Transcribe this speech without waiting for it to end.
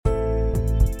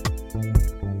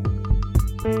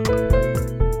Hello,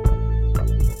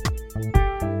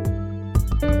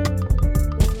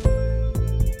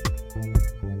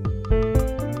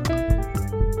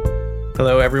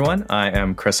 everyone. I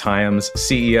am Chris Hyams,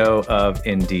 CEO of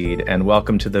Indeed, and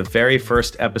welcome to the very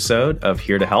first episode of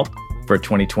Here to Help for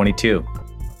 2022.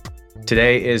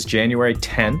 Today is January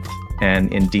 10th,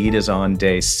 and Indeed is on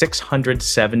day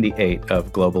 678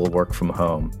 of global work from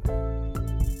home.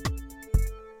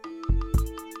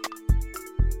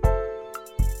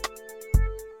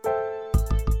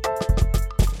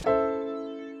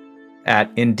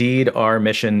 At Indeed, our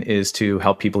mission is to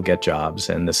help people get jobs,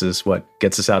 and this is what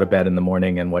gets us out of bed in the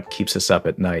morning and what keeps us up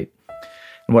at night.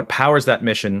 And what powers that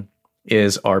mission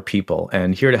is our people.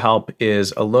 And Here to Help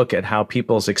is a look at how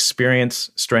people's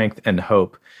experience, strength, and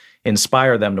hope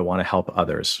inspire them to want to help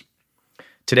others.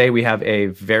 Today, we have a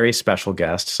very special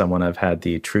guest, someone I've had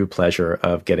the true pleasure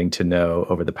of getting to know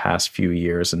over the past few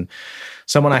years, and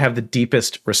someone I have the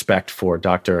deepest respect for,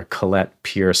 Dr. Colette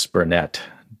Pierce Burnett.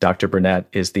 Dr. Burnett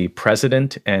is the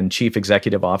president and chief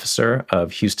executive officer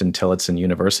of Huston-Tillotson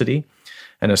University,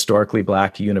 an historically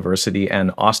Black university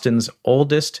and Austin's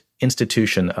oldest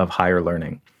institution of higher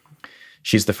learning.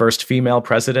 She's the first female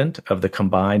president of the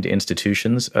combined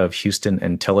institutions of Houston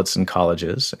and Tillotson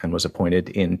colleges and was appointed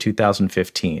in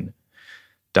 2015.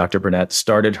 Dr. Burnett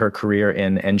started her career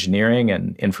in engineering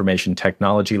and information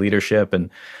technology leadership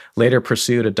and later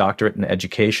pursued a doctorate in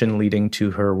education, leading to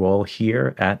her role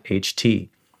here at HT.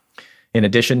 In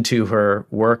addition to her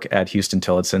work at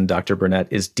Huston-Tillotson, Dr. Burnett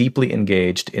is deeply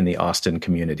engaged in the Austin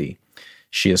community.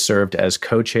 She has served as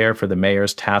co-chair for the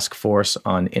Mayor's Task Force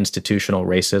on Institutional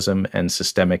Racism and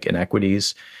Systemic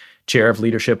Inequities, chair of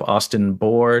Leadership Austin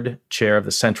Board, chair of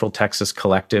the Central Texas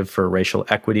Collective for Racial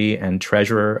Equity, and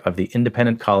treasurer of the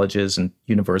Independent Colleges and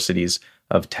Universities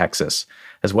of Texas,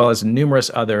 as well as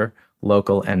numerous other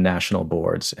local and national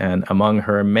boards. And among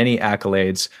her many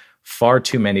accolades, far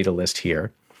too many to list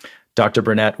here, Dr.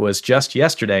 Burnett was just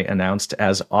yesterday announced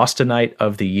as Austinite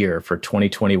of the Year for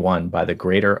 2021 by the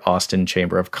Greater Austin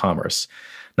Chamber of Commerce,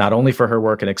 not only for her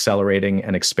work in accelerating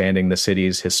and expanding the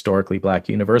city's historically Black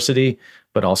university,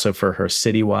 but also for her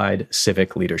citywide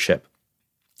civic leadership.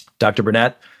 Dr.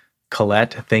 Burnett,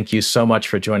 Colette, thank you so much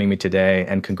for joining me today,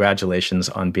 and congratulations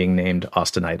on being named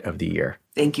Austinite of the Year.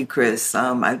 Thank you, Chris.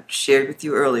 I shared with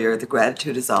you earlier, the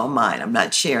gratitude is all mine. I'm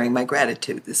not sharing my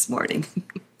gratitude this morning.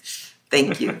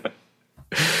 Thank you.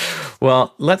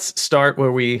 Well, let's start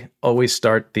where we always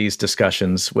start these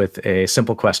discussions, with a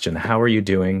simple question. How are you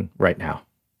doing right now?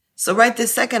 So right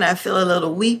this second, I feel a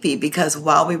little weepy because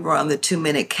while we were on the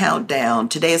 2-minute countdown,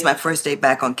 today is my first day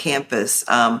back on campus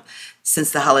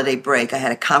since the holiday break. I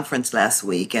had a conference last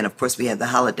week, and of course we had the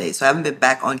holiday. So I haven't been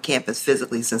back on campus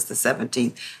physically since the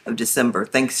 17th of December.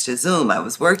 Thanks to Zoom, I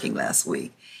was working last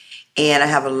week. And I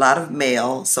have a lot of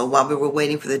mail. So while we were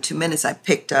waiting for the 2 minutes, I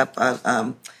picked up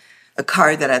a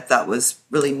card that I thought was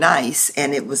really nice,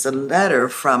 and it was a letter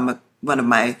from one of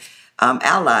my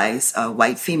allies, a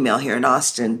white female here in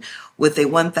Austin, with a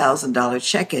 $1,000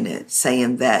 check in it,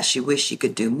 saying that she wished she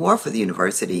could do more for the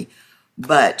university,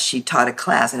 but she taught a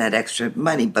class and had extra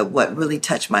money. But what really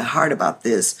touched my heart about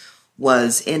this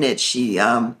was in it, she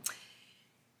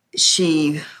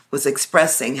was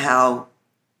expressing how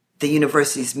the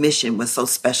university's mission was so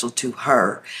special to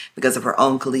her because of her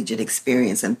own collegiate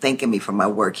experience, and thanking me for my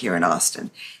work here in Austin.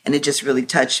 And it just really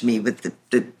touched me. With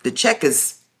the check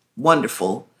is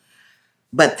wonderful,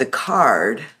 but the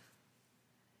card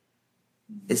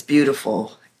is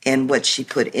beautiful. And what she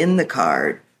put in the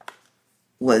card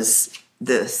was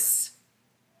this.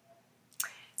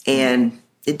 And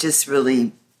it just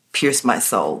really pierced my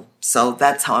soul. So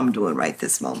that's how I'm doing right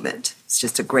this moment. It's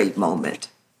just a great moment.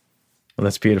 Well,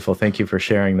 that's beautiful. Thank you for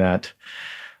sharing that.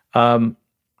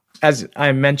 As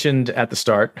I mentioned at the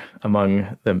start,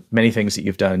 among the many things that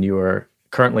you've done, you are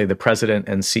currently the president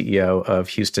and CEO of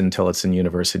Huston-Tillotson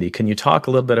University. Can you talk a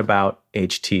little bit about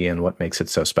HT and what makes it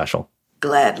so special?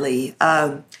 Gladly.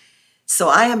 So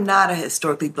I am not a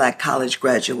historically Black college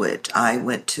graduate. I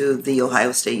went to The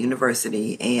Ohio State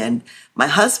University, and my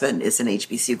husband is an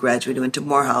HBCU graduate. He went to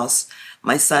Morehouse.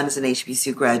 My son is an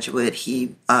HBCU graduate.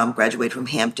 He graduated from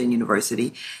Hampton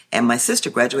University, and my sister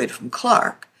graduated from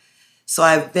Clark. So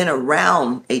I've been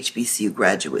around HBCU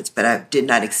graduates, but I did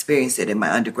not experience it in my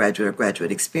undergraduate or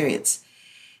graduate experience.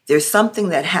 There's something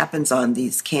that happens on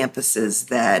these campuses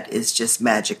that is just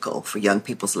magical for young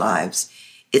people's lives.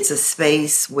 It's a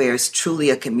space where it's truly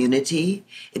a community.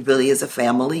 It really is a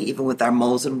family, even with our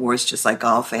moles and warts, just like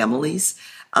all families.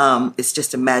 It's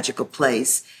just a magical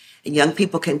place. And young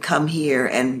people can come here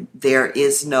and there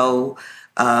is no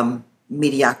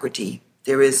mediocrity.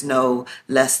 There is no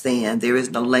less than. There is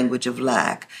no language of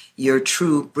lack. Your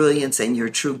true brilliance and your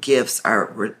true gifts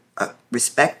are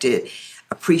respected,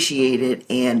 appreciated,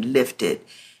 and lifted.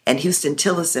 And Houston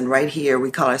Tillotson, right here, we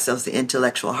call ourselves the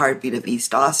intellectual heartbeat of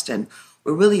East Austin.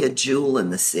 We're really a jewel in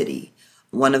the city,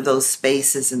 one of those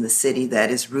spaces in the city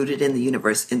that is rooted in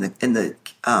the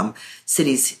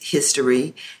city's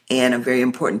history, and a very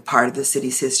important part of the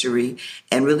city's history,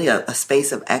 and really a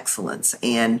space of excellence.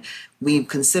 And we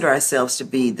consider ourselves to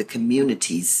be the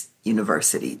community's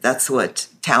university. That's what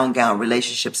town gown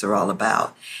relationships are all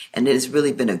about. And it has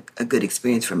really been a good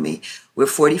experience for me. We're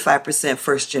 45%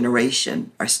 first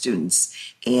generation, our students,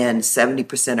 and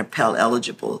 70% are Pell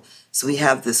eligible. So we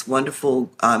have this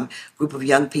wonderful group of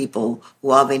young people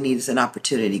who all they need is an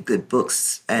opportunity, good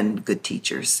books and good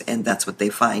teachers. And that's what they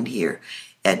find here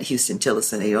at Houston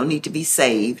Tillotson. They don't need to be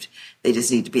saved. They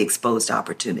just need to be exposed to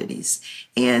opportunities.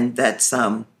 And that's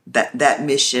that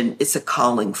mission, it's a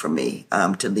calling for me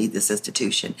to lead this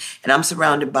institution. And I'm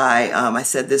surrounded by, I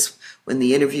said this in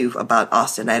the interview about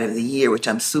Austinite of the Year, which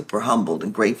I'm super humbled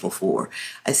and grateful for.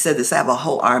 I said this, I have a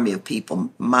whole army of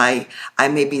people. I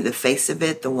may be the face of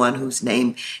it, the one whose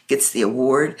name gets the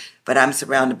award, but I'm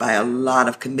surrounded by a lot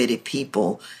of committed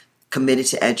people, committed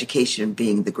to education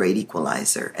being the great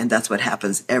equalizer. And that's what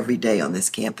happens every day on this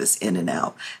campus, in and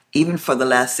out. Even for the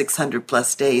last 600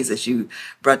 plus days, as you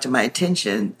brought to my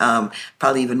attention,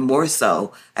 probably even more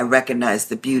so, I recognize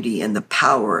the beauty and the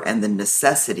power and the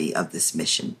necessity of this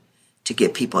mission to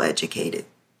get people educated.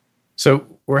 So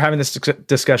we're having this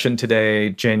discussion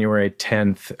today, January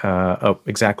 10th,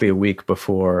 exactly a week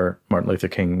before Martin Luther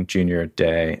King Jr.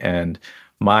 Day. And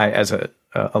as a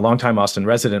longtime Austin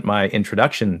resident, my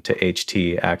introduction to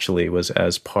HT actually was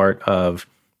as part of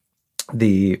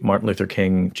the Martin Luther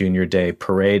King Jr. Day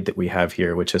parade that we have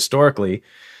here, which historically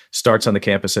starts on the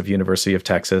campus of University of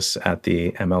Texas at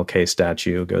the MLK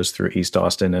statue, goes through East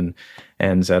Austin, and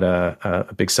ends at a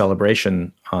big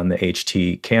celebration on the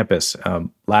HT campus.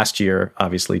 Last year,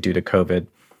 obviously due to COVID,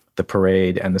 the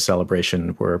parade and the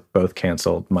celebration were both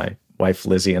canceled. My wife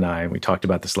Lizzie and I, and we talked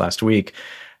about this last week,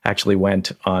 actually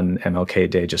went on MLK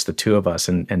Day, just the two of us,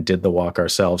 and did the walk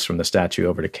ourselves from the statue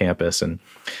over to campus. And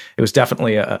it was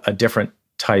definitely a different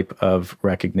type of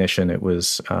recognition. It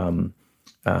was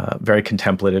very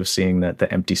contemplative, seeing the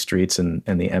empty streets and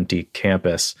the empty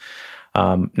campus.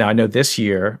 Now, I know this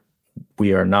year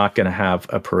we are not going to have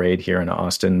a parade here in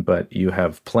Austin, but you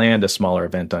have planned a smaller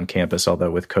event on campus,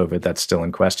 although with COVID, that's still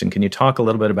in question. Can you talk a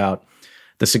little bit about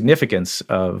the significance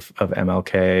of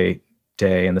MLK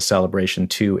Day and the celebration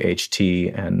to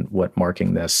HT and what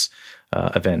marking this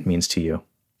event means to you?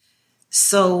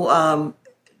 So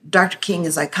Dr. King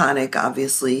is iconic,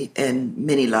 obviously, in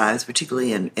many lives,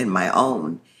 particularly in my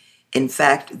own. In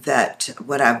fact, that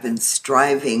what I've been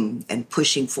striving and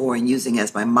pushing for and using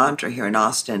as my mantra here in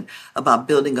Austin about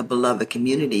building a beloved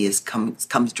community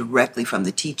comes directly from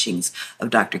the teachings of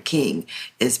Dr. King,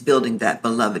 is building that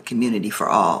beloved community for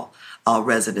all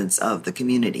residents of the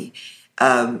community.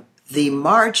 The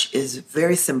march is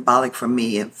very symbolic for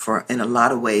me in a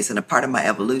lot of ways, and a part of my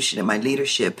evolution and my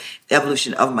leadership, the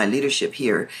evolution of my leadership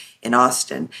here in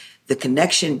Austin. The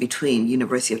connection between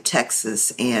University of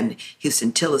Texas and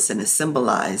Houston Tillotson is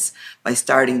symbolized by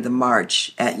starting the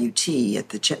march at UT at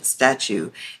the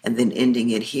statue and then ending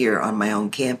it here on my own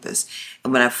campus.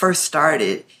 And when I first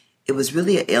started, it was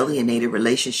really an alienated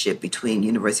relationship between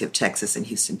University of Texas and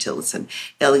Houston Tillotson.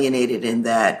 Alienated in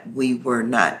that we were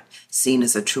not seen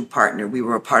as a true partner. We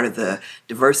were a part of the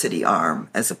diversity arm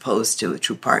as opposed to a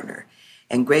true partner.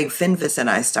 And Greg Finvis and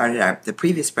I the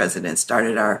previous president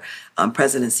started our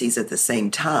presidencies at the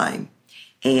same time.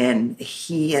 And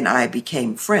he and I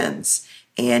became friends.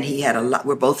 And he had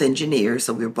we're both engineers,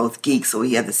 so we were both geeks, so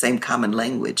we had the same common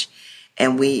language.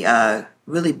 And we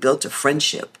really built a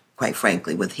friendship, quite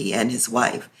frankly, with he and his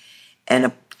wife.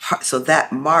 And so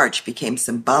that march became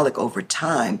symbolic over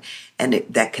time, and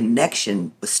that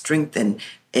connection was strengthened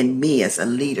in me as a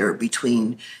leader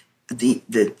between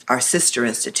our sister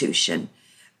institution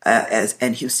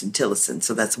and Houston Tillotson.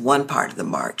 So that's one part of the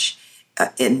march,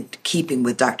 in keeping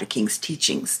with Dr. King's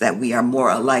teachings, that we are more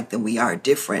alike than we are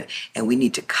different, and we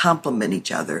need to complement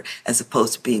each other as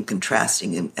opposed to being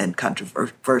contrasting and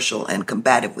controversial and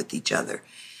combative with each other.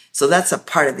 So that's a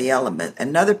part of the element.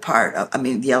 Another part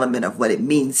the element of what it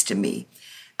means to me.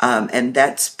 And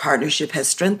that partnership has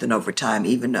strengthened over time,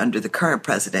 even under the current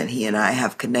president. He and I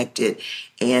have connected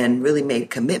and really made a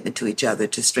commitment to each other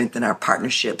to strengthen our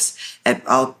partnerships at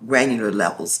all granular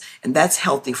levels. And that's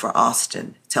healthy for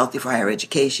Austin. It's healthy for higher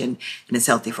education, and it's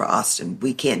healthy for Austin.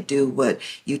 We can't do what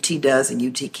UT does, and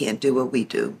UT can't do what we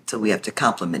do. So we have to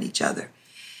complement each other.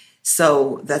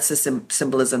 So that's the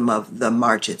symbolism of the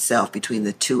march itself between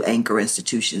the two anchor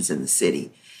institutions in the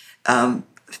city.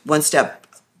 One step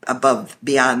above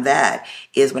beyond that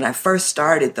is when I first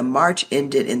started, the march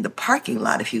ended in the parking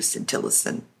lot of Houston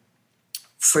Tillotson.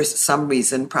 For some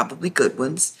reason, probably good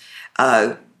ones,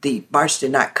 the march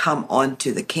did not come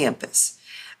onto the campus.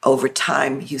 Over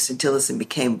time, Houston Tillotson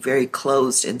became very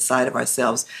closed inside of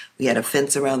ourselves. We had a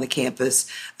fence around the campus,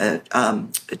 a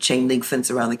chain link fence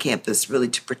around the campus, really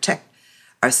to protect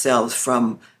ourselves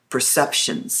from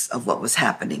perceptions of what was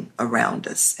happening around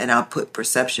us. And I'll put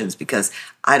perceptions because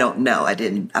I don't know.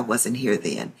 I wasn't here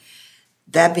then.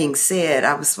 That being said,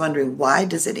 I was wondering, why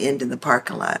does it end in the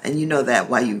parking lot? And you know that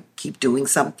why you keep doing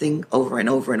something over and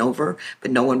over and over,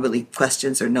 but no one really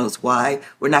questions or knows why.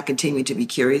 We're not continuing to be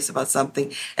curious about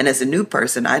something. And as a new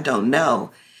person, I don't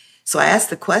know. So I asked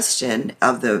the question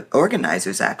of the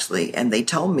organizers, actually, and they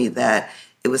told me that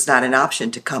it was not an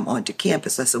option to come onto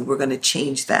campus. I said, we're going to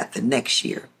change that the next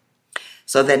year.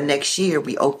 So then next year,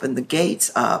 we opened the gates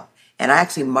up. And I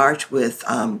actually marched with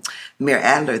Mayor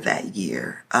Adler that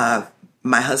year.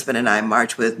 My husband and I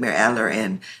marched with Mayor Adler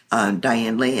and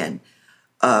Diane Land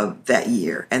that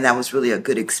year. And that was really a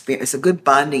good experience, a good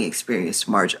bonding experience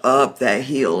to march up that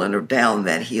hill and down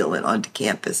that hill and onto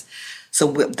campus. So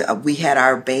we had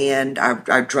our band,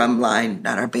 our drum line,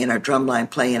 not our band, our drum line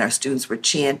playing. Our students were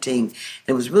chanting.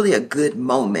 It was really a good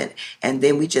moment. And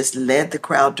then we just led the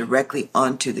crowd directly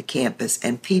onto the campus.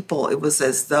 And people, it was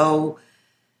as though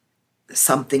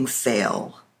something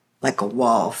fell, like a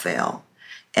wall fell.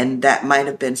 And that might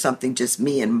have been something just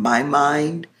me in my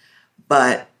mind.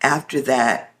 But after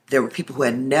that, there were people who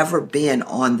had never been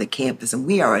on the campus. And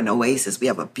we are an oasis. We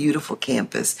have a beautiful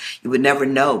campus. You would never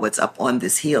know what's up on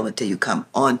this hill until you come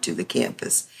onto the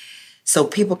campus. So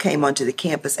people came onto the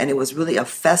campus, and it was really a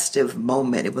festive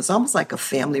moment. It was almost like a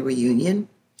family reunion.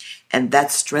 And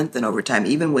that strengthened over time,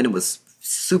 even when it was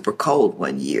super cold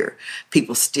one year.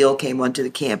 People still came onto the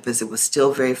campus. It was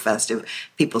still very festive.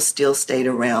 People still stayed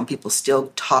around. People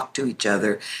still talked to each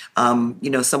other.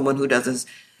 Someone who doesn't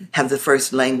have the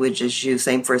first language as you,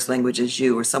 same first language as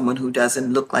you, or someone who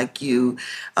doesn't look like you,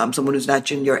 someone who's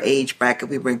not in your age bracket.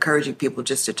 We were encouraging people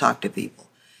just to talk to people.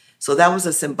 So that was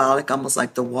a symbolic, almost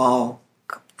like the wall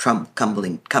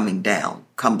coming down.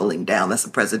 That's a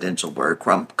presidential word,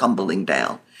 crumbling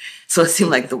down. So it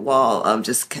seemed like the wall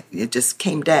just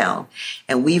came down.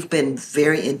 And we've been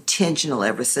very intentional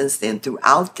ever since then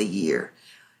throughout the year,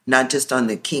 not just on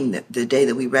the day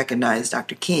that we recognized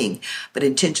Dr. King, but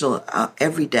intentional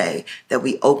every day that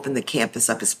we open the campus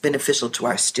up. It's beneficial to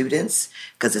our students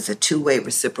because it's a two-way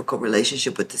reciprocal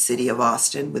relationship with the city of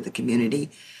Austin, with the community.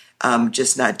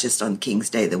 Not just on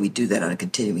King's Day, that we do that on a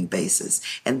continuing basis.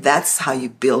 And that's how you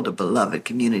build a beloved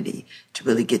community, to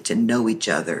really get to know each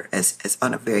other as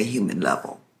on a very human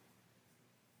level.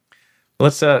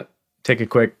 Let's take a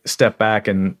quick step back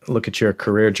and look at your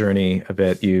career journey a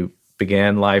bit. You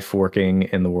began life working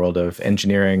in the world of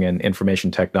engineering and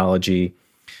information technology.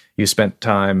 You spent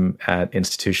time at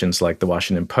institutions like the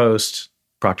Washington Post,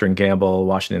 Procter & Gamble,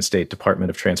 Washington State Department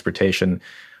of Transportation.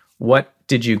 What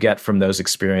did you get from those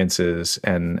experiences,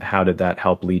 and how did that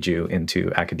help lead you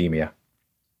into academia?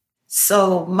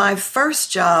 So my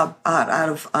first job out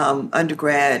of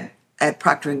undergrad at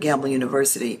Procter & Gamble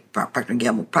University, Procter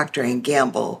 &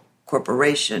 Gamble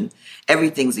Corporation,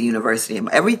 everything's a university.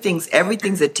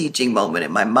 Everything's a teaching moment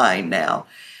in my mind now.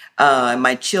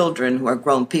 My children, who are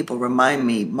grown people, remind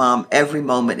me, Mom, every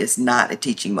moment is not a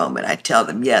teaching moment. I tell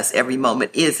them, yes, every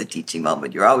moment is a teaching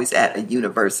moment. You're always at a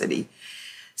university.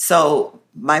 So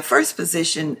my first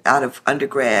position out of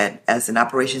undergrad as an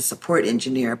operations support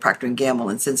engineer at Procter & Gamble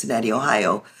in Cincinnati,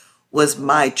 Ohio, was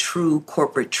my true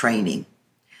corporate training.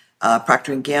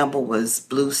 Procter & Gamble was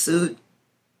blue suit,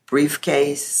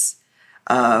 briefcase,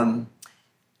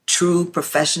 true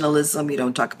professionalism. You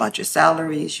don't talk about your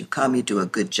salaries. You come, you do a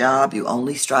good job. You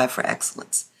only strive for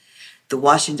excellence. The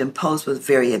Washington Post was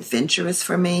very adventurous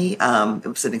for me. It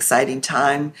was an exciting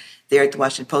time there at the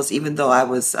Washington Post, even though I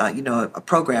was, a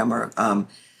programmer,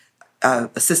 a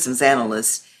systems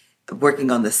analyst,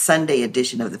 working on the Sunday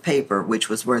edition of the paper, which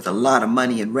was worth a lot of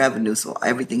money in revenue, so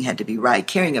everything had to be right.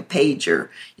 Carrying a pager,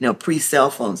 pre-cell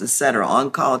phones, et cetera,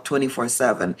 on call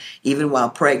 24/7, even while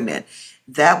pregnant.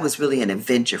 That was really an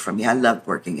adventure for me. I loved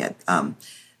working at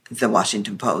the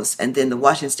Washington Post. And then the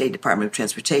Washington State Department of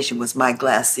Transportation was my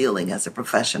glass ceiling as a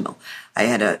professional. I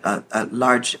had a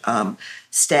large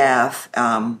staff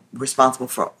responsible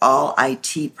for all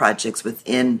IT projects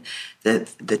within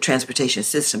the transportation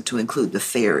system, to include the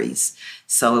ferries.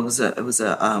 So it was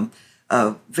a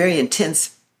very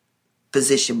intense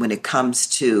position when it comes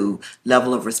to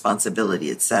level of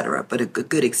responsibility, et cetera, but a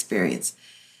good experience.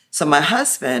 So my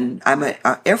husband, I'm an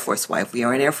Air Force wife. We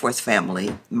are an Air Force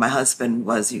family. My husband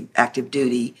was active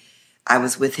duty. I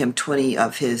was with him 20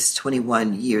 of his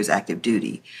 21 years active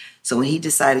duty. So when he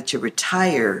decided to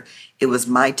retire, it was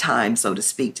my time, so to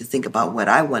speak, to think about what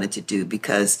I wanted to do,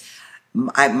 because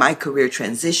my career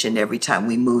transitioned every time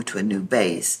we moved to a new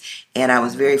base. And I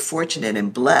was very fortunate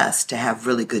and blessed to have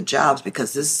really good jobs,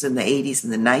 because this is in the 80s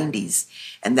and the 90s.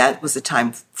 And that was a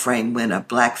time frame when a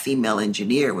Black female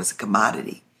engineer was a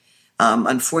commodity.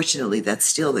 Unfortunately, that's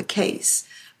still the case.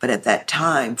 But at that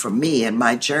time, for me and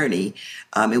my journey,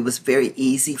 it was very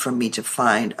easy for me to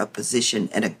find a position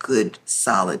in a good,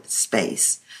 solid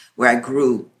space where I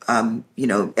grew.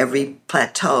 Every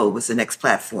plateau was the next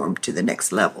platform to the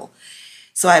next level.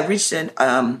 So I reached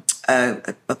a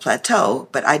plateau,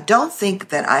 but I don't think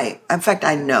that in fact,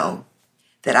 I know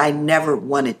that I never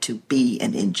wanted to be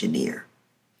an engineer.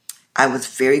 I was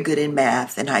very good in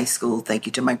math in high school, thank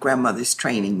you to my grandmother's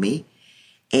training me.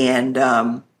 And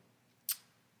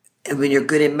when you're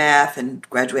good in math and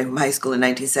graduated from high school in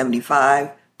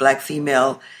 1975, Black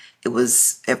female,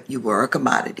 you were a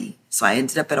commodity. So I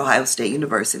ended up at Ohio State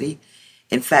University.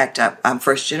 In fact, I'm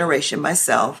first generation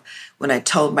myself. When I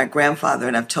told my grandfather,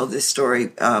 and I've told this story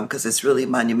because it's really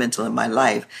monumental in my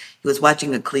life, he was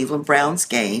watching a Cleveland Browns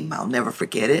game. I'll never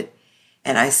forget it.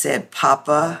 And I said,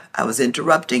 Papa, I was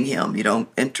interrupting him. You don't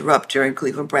interrupt during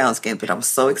Cleveland Browns game, but I was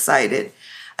so excited.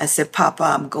 I said, Papa,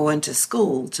 I'm going to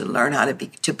school to learn how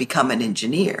to become an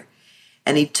engineer.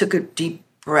 And he took a deep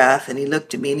breath and he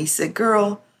looked at me and he said,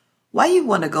 girl, why you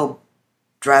want to go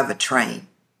drive a train?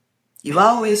 You're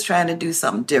always trying to do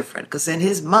something different, because in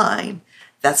his mind,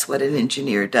 that's what an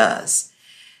engineer does.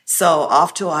 So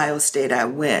off to Ohio State I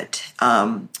went,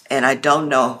 and I don't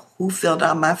know who filled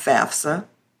out my FAFSA,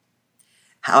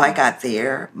 how I got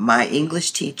there. My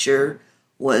English teacher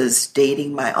was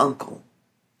dating my uncle,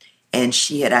 and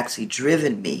she had actually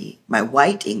driven me. My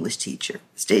white English teacher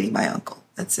was dating my uncle.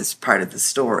 That's just part of the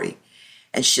story.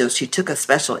 And she took a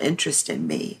special interest in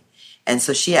me. And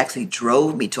so she actually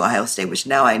drove me to Ohio State, which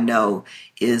now I know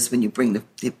is when you bring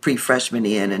the pre-freshmen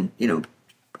in and,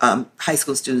 high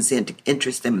school students in to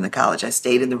interest them in the college. I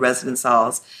stayed in the residence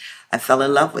halls. I fell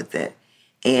in love with it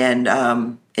and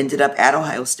ended up at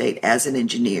Ohio State as an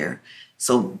engineer.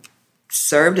 So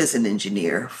served as an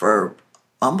engineer for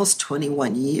almost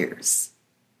 21 years.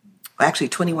 Actually,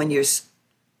 21 years,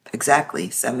 exactly,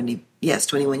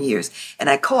 21 years. And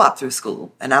I co-op through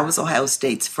school, and I was Ohio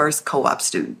State's first co-op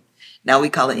student. Now we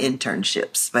call it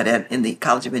internships, but in the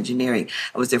College of Engineering,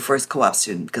 I was their first co-op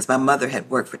student because my mother had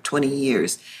worked for 20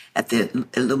 years at the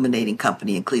Illuminating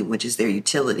Company in Cleveland, which is their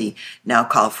utility, now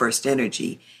called First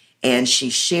Energy. And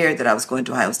she shared that I was going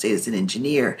to Ohio State as an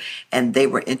engineer, and they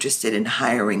were interested in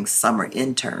hiring summer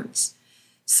interns.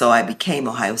 So I became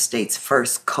Ohio State's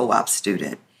first co-op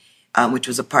student, which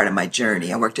was a part of my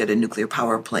journey. I worked at a nuclear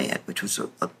power plant, which was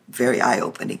very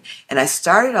eye-opening. And I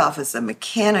started off as a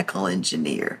mechanical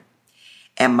engineer.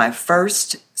 And my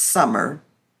first summer,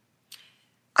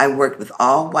 I worked with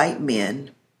all white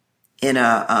men in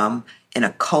a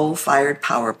coal-fired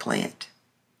power plant.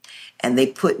 And they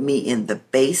put me in the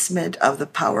basement of the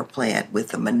power plant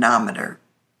with a manometer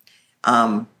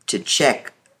to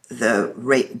check the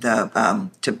rate,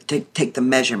 to take the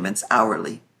measurements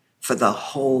hourly for the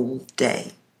whole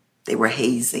day. They were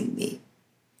hazing me.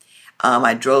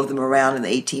 I drove them around in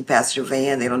the 18-passenger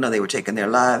van. They don't know they were taking their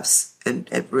lives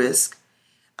at risk.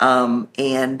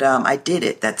 I did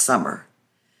it that summer.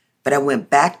 But I went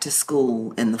back to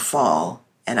school in the fall,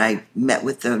 and I met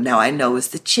with them, now I know is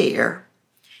the chair,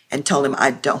 and told him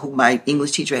who my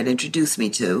English teacher had introduced me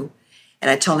to,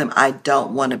 and I told him I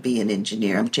don't want to be an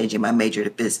engineer. I'm changing my major to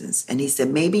business. And he said,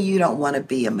 maybe you don't want to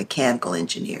be a mechanical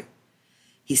engineer.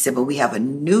 He said, but we have a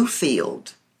new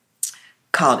field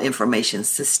called information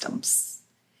systems.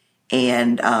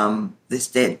 And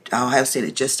Ohio State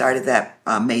had just started that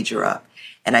major up.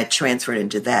 And I transferred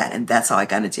into that, and that's how I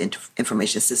got into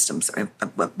information systems, or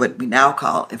what we now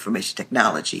call information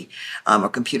technology, or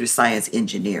computer science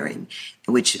engineering,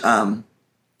 which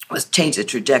was changed the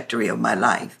trajectory of my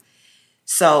life.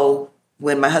 So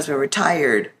when my husband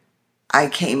retired, I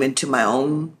came into my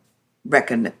own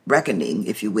reckoning,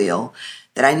 if you will,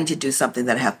 that I need to do something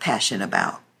that I have passion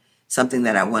about. Something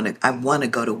that I want to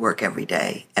go to work every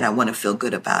day, and I want to feel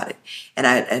good about it. And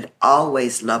I had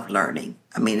always loved learning.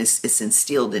 I mean, it's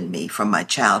instilled in me from my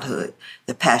childhood,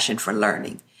 the passion for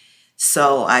learning.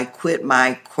 So I quit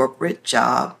my corporate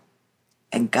job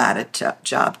and got a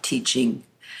job teaching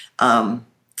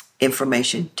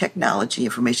information technology,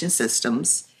 information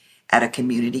systems at a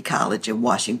community college in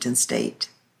Washington State.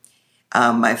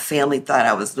 My family thought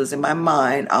I was losing my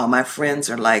mind. All my friends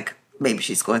are like, maybe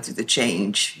she's going through the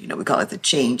change. We call it the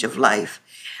change of life.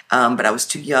 But I was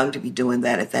too young to be doing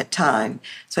that at that time.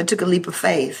 So I took a leap of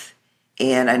faith,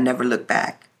 and I never looked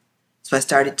back. So I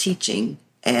started teaching,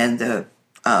 and the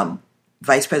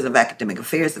vice president of academic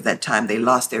affairs at that time, they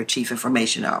lost their chief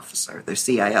information officer, their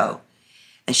CIO.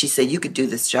 And she said, you could do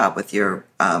this job with your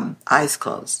eyes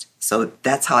closed. So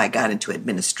that's how I got into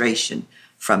administration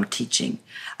from teaching.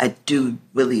 I do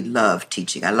really love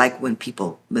teaching. I like when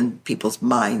people's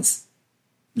minds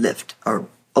lift or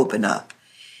open up.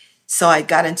 So I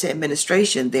got into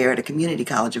administration there at a community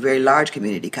college, a very large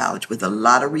community college with a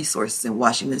lot of resources in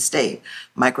Washington State.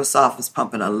 Microsoft was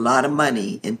pumping a lot of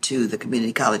money into the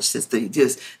community college system,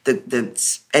 just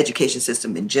the education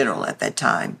system in general at that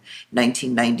time,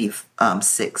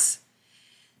 1996.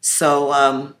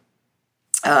 So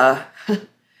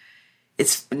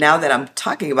it's now that I'm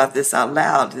talking about this out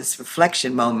loud, this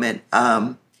reflection moment,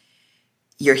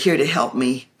 you're here to help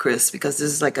me, Chris, because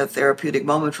this is like a therapeutic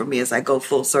moment for me as I go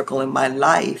full circle in my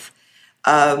life.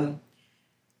 The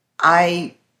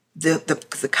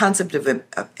concept of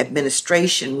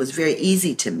administration was very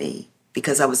easy to me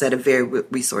because I was at a very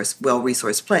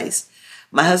well-resourced place.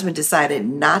 My husband decided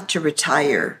not to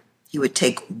retire. He would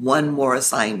take one more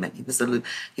assignment. He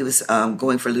was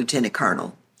going for lieutenant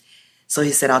colonel. So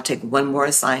he said, I'll take one more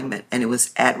assignment. And it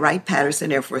was at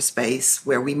Wright-Patterson Air Force Base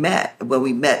where we met. Well,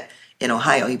 we met in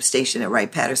Ohio. He was stationed at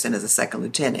Wright-Patterson as a second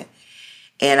lieutenant.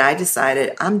 And I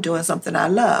decided I'm doing something I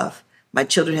love. My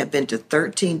children had been to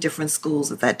 13 different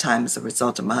schools at that time as a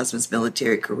result of my husband's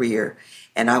military career.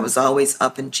 And I was always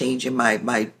up and changing my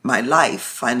life,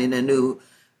 finding a new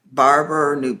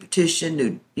barber, new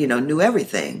beautician, knew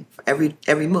everything,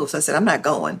 every move. So I said, I'm not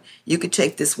going. You could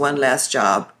take this one last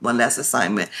job, one last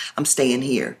assignment. I'm staying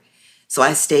here. So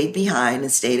I stayed behind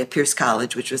and stayed at Pierce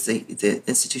College, which was the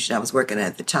institution I was working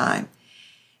at the time.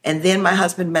 And then my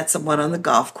husband met someone on the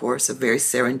golf course, a very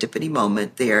serendipity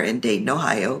moment there in Dayton,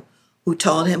 Ohio, who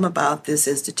told him about this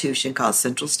institution called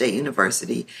Central State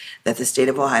University, that the state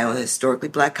of Ohio, a historically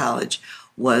black college,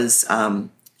 was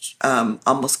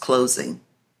almost closing.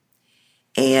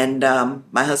 And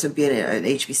my husband, being an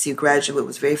HBCU graduate,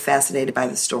 was very fascinated by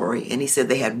the story. And he said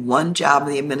they had one job in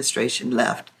the administration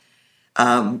left.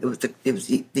 The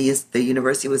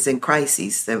university was in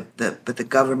crises, but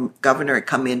the governor had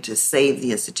come in to save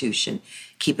the institution,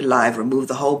 keep it alive, remove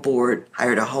the whole board,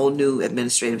 hired a whole new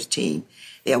administrative team.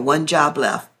 They had one job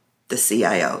left, the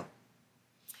CIO.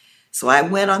 So I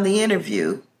went on the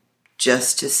interview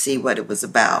just to see what it was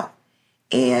about.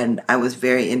 And I was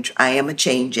I am a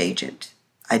change agent.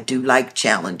 I do like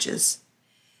challenges.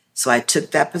 So I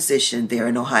took that position there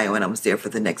in Ohio, and I was there for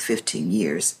the next 15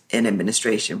 years in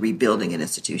administration, rebuilding an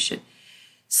institution.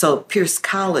 So Pierce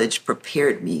College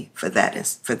prepared me for that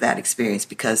experience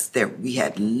because we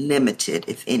had limited,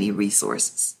 if any,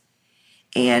 resources.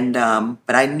 And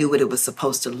but I knew what it was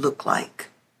supposed to look like.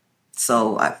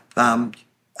 So I'm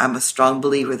a strong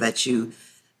believer that you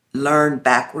learn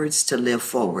backwards to live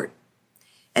forward.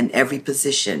 And every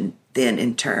position then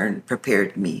in turn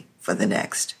prepared me for the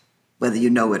next, whether you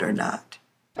know it or not.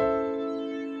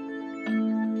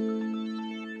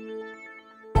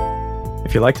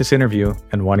 If you like this interview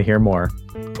and want to hear more,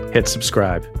 hit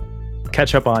subscribe.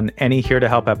 Catch up on any Here to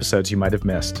Help episodes you might have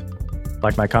missed,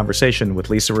 like my conversation with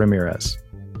Lisa Ramirez,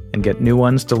 and get new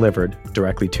ones delivered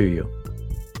directly to you.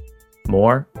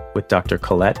 More with Dr.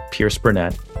 Colette Pierce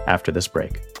Burnett after this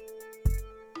break.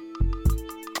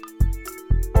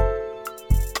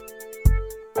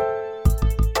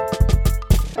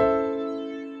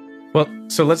 Well,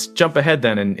 so let's jump ahead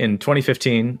then. In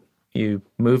 2015, you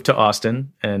moved to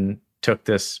Austin and took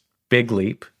this big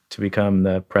leap to become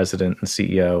the president and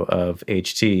CEO of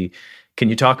HT. Can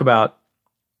you talk about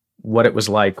what it was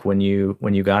like when you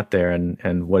got there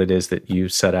and what it is that you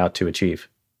set out to achieve?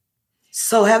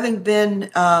 So having been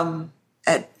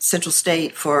at Central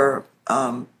State for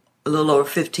a little over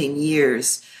 15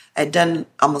 years, I'd done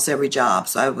almost every job.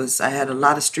 So I had a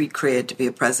lot of street cred to be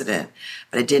a president,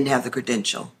 but I didn't have the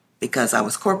credential because I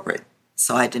was corporate.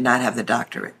 So I did not have the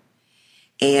doctorate.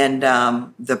 And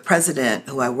the president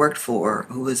who I worked for,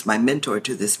 who was my mentor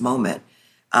to this moment,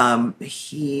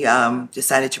 he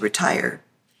decided to retire.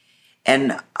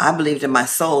 And I believed in my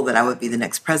soul that I would be the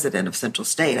next president of Central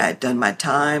State. I had done my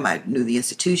time. I knew the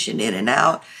institution in and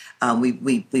out.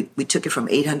 We took it from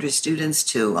 800 students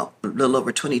to a little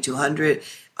over 2,200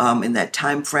 in that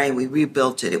time frame. We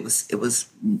rebuilt it. It was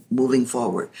moving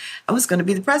forward. I was going to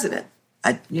be the president.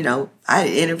 I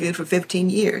interviewed for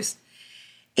 15 years.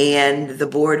 And the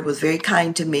board was very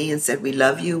kind to me and said, "We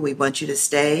love you. We want you to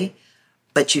stay,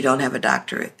 but you don't have a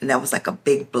doctorate." And that was like a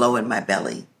big blow in my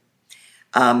belly.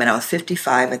 And I was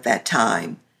 55 at that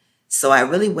time. So I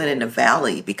really went in a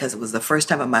valley because it was the first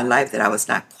time in my life that I was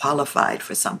not qualified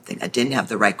for something. I didn't have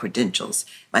the right credentials.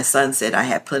 My son said I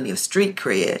had plenty of street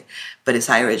cred, but it's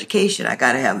higher education. I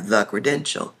got to have the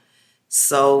credential.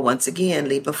 So once again,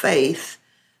 leap of faith,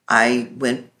 I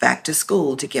went back to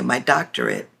school to get my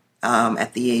doctorate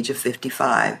at the age of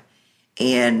 55.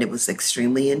 And it was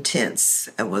extremely intense.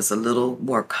 It was a little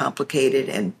more complicated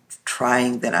and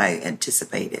trying than I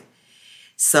anticipated.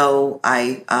 So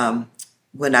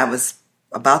when I was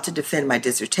about to defend my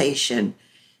dissertation,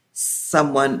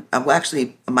 Michael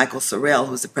Sorrell,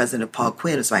 who was the president of Paul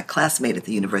Quinn, was my classmate at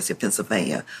the University of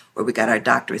Pennsylvania, where we got our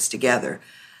doctorates together.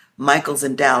 Michael's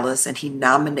in Dallas, and he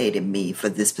nominated me for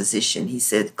this position. He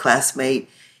said, "Classmate,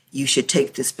 you should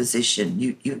take this position.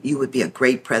 You would be a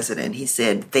great president." He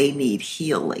said, "They need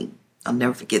healing." I'll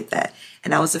never forget that.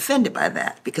 And I was offended by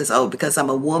that because I'm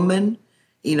a woman,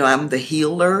 I'm the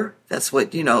healer. That's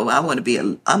what, I want to be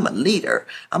I'm a leader.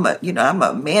 I'm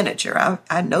a manager.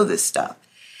 I know this stuff.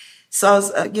 So I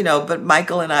was, but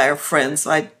Michael and I are friends.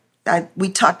 So we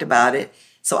talked about it.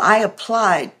 So I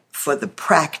applied for the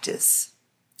practice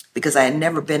because I had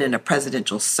never been in a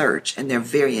presidential search, and they're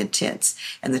very intense.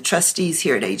 And the trustees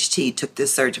here at HT took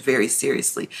this search very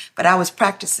seriously, but I was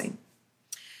practicing.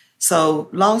 So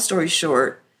long story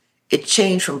short, it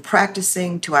changed from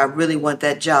practicing to I really want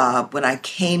that job when I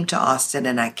came to Austin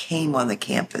and I came on the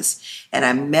campus and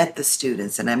I met the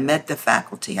students and I met the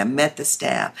faculty, I met the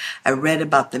staff, I read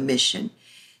about the mission.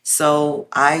 So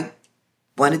I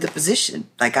wanted the position,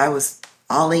 like I was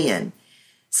all in.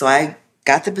 So I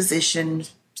got the position,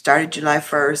 started July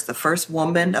 1st, the first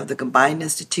woman of the combined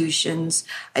institutions.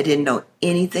 I didn't know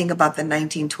anything about the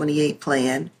 1928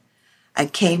 plan. I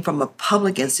came from a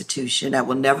public institution. I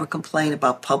will never complain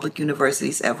about public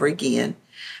universities ever again,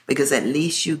 because at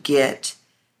least you get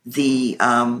the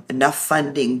enough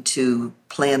funding to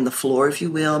plan the floor, if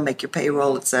you will, make your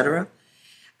payroll, etc.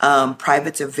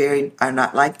 Privates are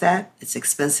not like that. It's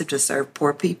expensive to serve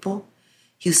poor people.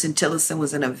 Huston-Tillotson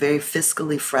was in a very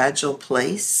fiscally fragile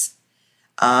place.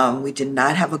 We did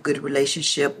not have a good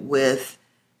relationship with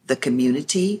the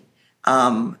community.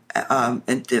 And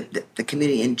the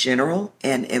community in general,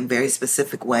 and in very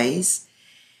specific ways.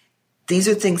 These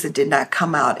are things that did not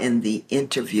come out in the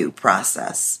interview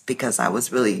process because I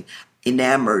was really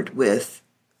enamored with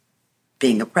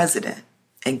being a president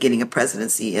and getting a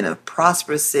presidency in a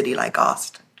prosperous city like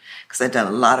Austin, because I've done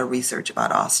a lot of research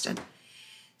about Austin.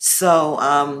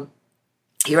 So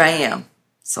here I am.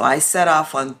 So I set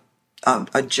off on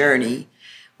a journey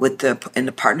in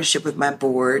the partnership with my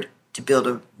board to build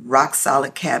a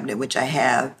rock-solid cabinet, which I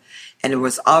have, and there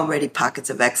was already pockets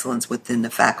of excellence within the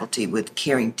faculty with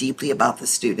caring deeply about the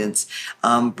students,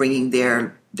 bringing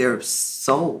their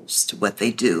souls to what they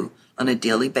do on a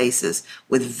daily basis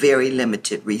with very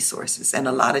limited resources and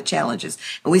a lot of challenges.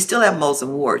 And we still have moles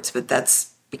and warts, but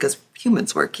that's because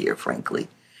humans work here, frankly,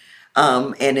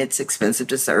 and it's expensive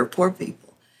to serve poor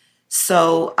people.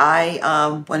 So I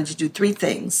wanted to do three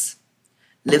things: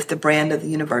 lift the brand of the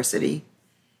university,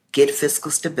 get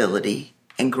fiscal stability,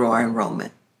 and grow our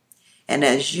enrollment. And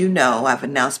as you know, I've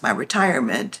announced my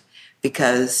retirement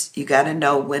because you got to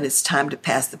know when it's time to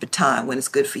pass the baton, when it's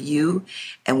good for you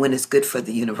and when it's good for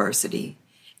the university.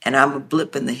 And I'm a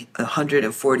blip in the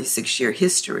 146-year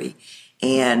history,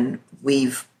 and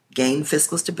we've gained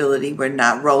fiscal stability. We're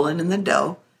not rolling in the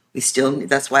dough.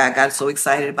 That's why I got so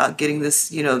excited about getting this,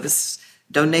 this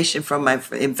donation from my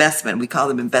investment. We call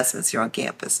them investments here on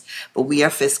campus, but we are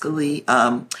fiscally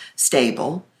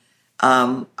stable.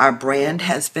 Our brand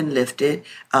has been lifted.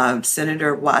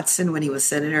 Senator Watson, when he was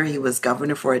senator, he was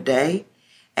governor for a day,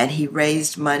 and he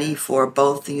raised money for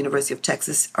both the University of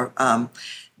Texas,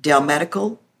 Dell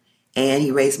Medical, and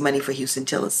he raised money for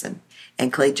Huston-Tillotson.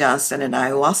 And Clay Johnston and I,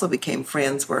 who also became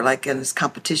friends, were like in this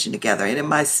competition together. And in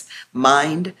my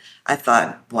mind, I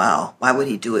thought, wow, why would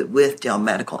he do it with Dell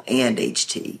Medical and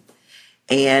HT?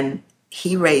 And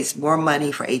he raised more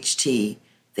money for HT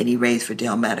than he raised for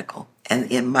Dell Medical.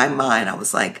 And in my mind, I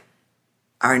was like,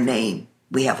 our name,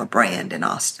 we have a brand in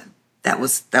Austin. That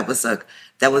was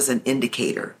an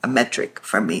indicator, a metric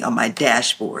for me on my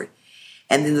dashboard.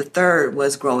 And then the third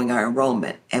was growing our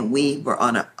enrollment. And we were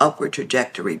on an upward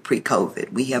trajectory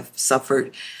pre-COVID. We have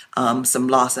suffered some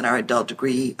loss in our adult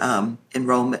degree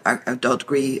enrollment, our adult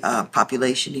degree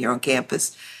population here on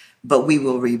campus, but we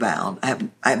will rebound. I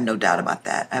have no doubt about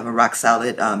that. I have a rock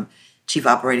solid chief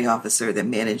operating officer that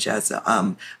manages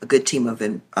a good team of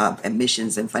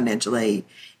admissions and financial aid.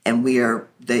 And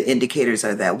the indicators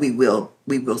are that we will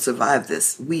survive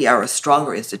this. We are a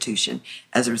stronger institution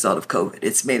as a result of COVID.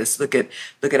 It's made us look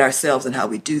at ourselves and how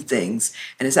we do things.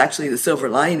 And it's actually the silver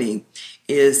lining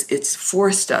is it's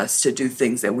forced us to do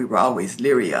things that we were always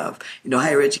leery of.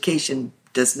 Higher education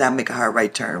does not make a hard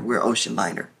right turn. We're ocean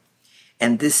liner.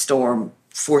 And this storm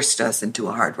forced us into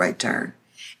a hard right turn.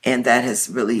 And that has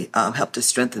really helped to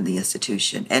strengthen the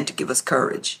institution and to give us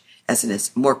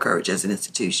more courage as an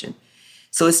institution.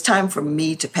 So it's time for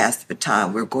me to pass the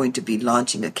baton. We're going to be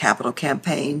launching a capital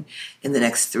campaign in the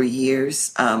next 3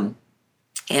 years.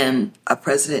 And a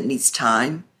president needs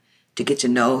time to get to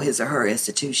know his or her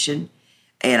institution.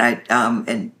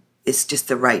 And it's just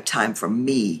the right time for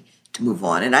me to move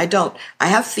on. And I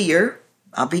have fear.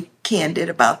 I'll be candid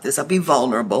about this. I'll be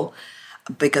vulnerable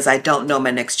because I don't know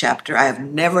my next chapter. I have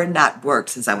never not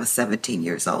worked since I was 17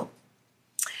 years old.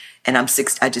 And I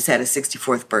just had a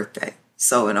 64th birthday.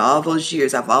 So in all those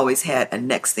years, I've always had a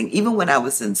next thing. Even when I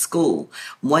was in school,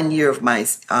 1 year of my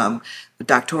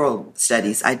doctoral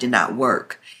studies, I did not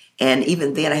work. And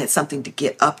even then, I had something to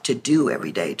get up to do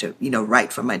every day, to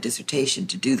write for my dissertation,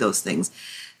 to do those things.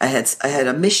 I had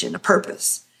a mission, a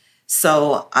purpose.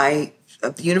 So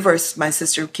the universe, my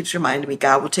sister keeps reminding me,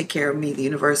 God will take care of me. The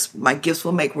universe, my gifts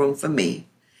will make room for me.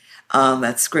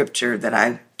 That's scripture that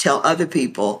I tell other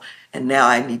people, and now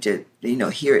I need to,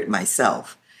 hear it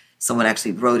myself. Someone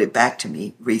actually wrote it back to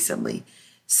me recently.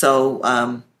 So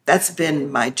that's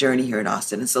been my journey here in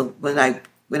Austin. And so when I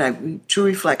true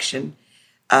reflection,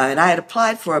 and I had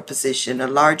applied for a position, a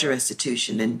larger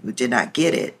institution, and did not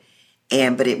get it.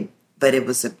 But it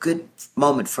was a good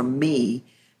moment for me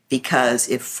because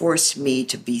it forced me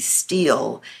to be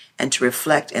still and to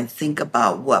reflect and think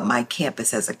about what my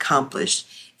campus has accomplished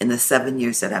in the 7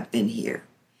 years that I've been here.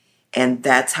 And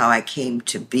that's how I came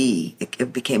to be.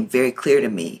 It became very clear to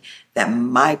me that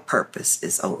my purpose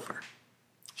is over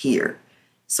here.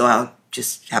 So I'll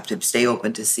just have to stay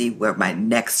open to see where my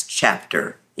next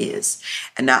chapter is.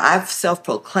 And now I've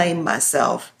self-proclaimed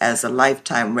myself as a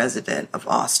lifetime resident of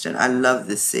Austin. I love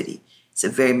this city. It's a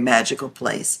very magical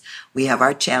place. We have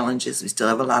our challenges. We still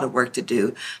have a lot of work to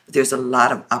do, but there's a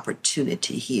lot of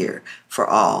opportunity here for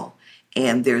all.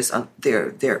 And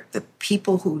the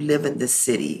people who live in this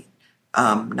city,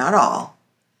 not all,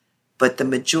 but the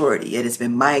majority, it has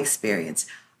been my experience,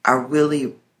 are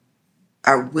willing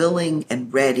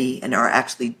and ready and are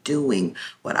actually doing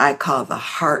what I call the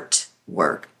heart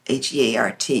work,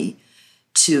 HEART,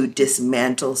 to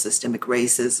dismantle systemic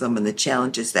racism and the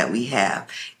challenges that we have.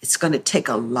 It's going to take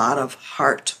a lot of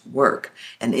heart work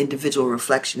and individual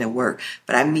reflection and work.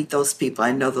 But I meet those people.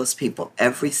 I know those people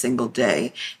every single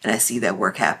day, and I see that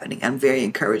work happening. I'm very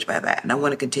encouraged by that, and I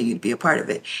want to continue to be a part of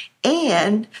it.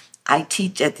 And I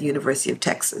teach at the University of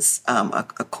Texas,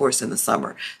 a course in the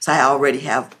summer. So I already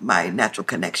have my natural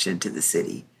connection to the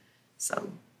city. So.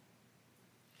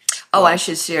 Oh, I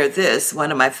should share this.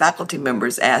 One of my faculty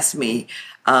members asked me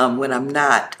when I'm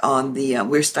not on the.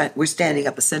 We're standing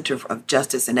up a Center of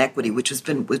Justice and Equity, which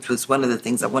was one of the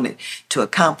things I wanted to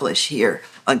accomplish here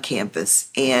on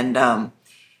campus. And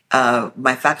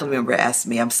my faculty member asked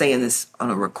me. I'm saying this on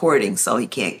a recording, so he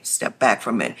can't step back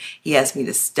from it. He asked me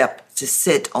to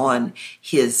sit on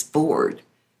his board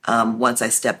once I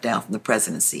step down from the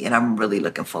presidency, and I'm really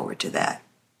looking forward to that.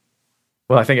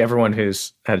 Well, I think everyone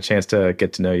who's had a chance to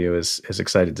get to know you is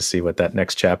excited to see what that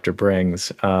next chapter brings.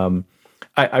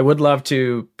 I would love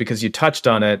to, because you touched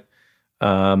on it,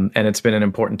 and it's been an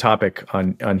important topic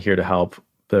on Here to Help,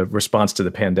 the response to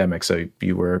the pandemic. So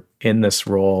you were in this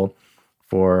role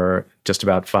for just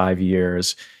about 5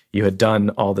 years. You had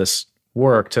done all this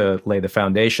work to lay the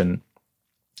foundation,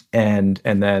 and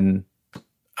then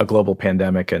a global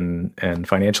pandemic and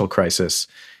financial crisis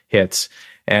hits.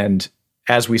 And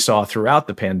as we saw throughout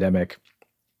the pandemic,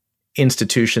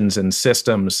 institutions and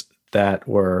systems that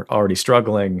were already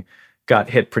struggling got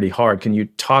hit pretty hard. Can you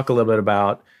talk a little bit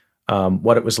about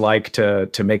what it was like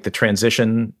to make the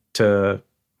transition to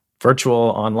virtual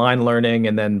online learning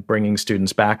and then bringing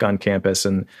students back on campus,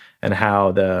 and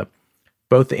how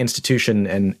both the institution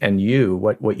and you,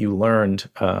 what you learned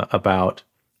about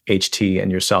HT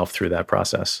and yourself through that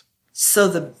process? So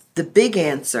the big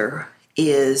answer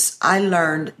is I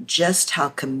learned just how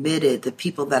committed the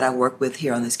people that I work with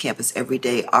here on this campus every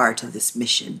day are to this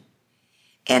mission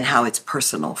and how it's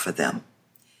personal for them.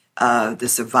 The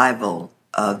survival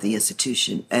of the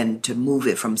institution, and to move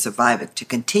it from surviving, to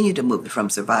continue to move it from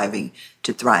surviving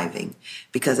to thriving.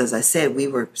 Because as I said, we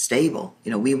were stable.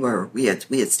 We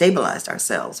had stabilized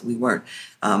ourselves. We weren't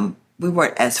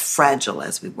as fragile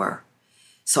as we were.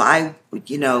 So I,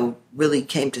 really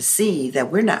came to see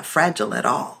that we're not fragile at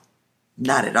all,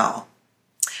 not at all.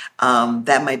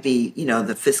 That might be,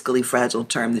 the fiscally fragile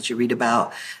term that you read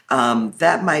about.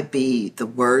 That might be the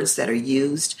words that are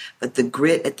used, but the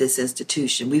grit at this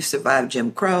institution. We've survived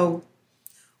Jim Crow.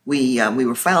 We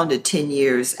were founded 10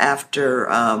 years after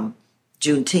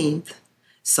Juneteenth.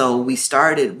 So we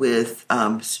started with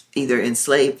either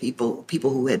enslaved people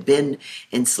who had been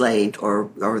enslaved,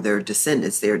 or their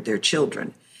descendants, their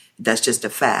children. That's just a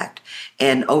fact.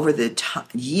 And over the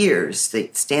years,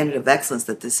 the standard of excellence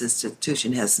that this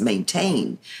institution has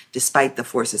maintained, despite the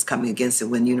forces coming against it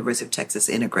when the University of Texas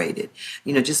integrated,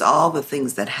 just all the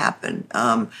things that happened,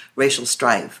 racial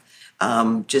strife,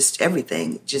 just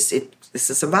everything, it's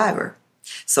a survivor.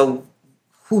 So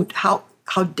how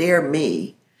dare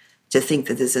me to think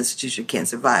that this institution can't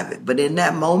survive it? But in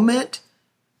that moment,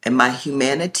 in my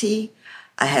humanity,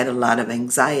 I had a lot of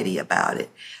anxiety about it.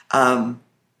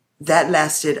 That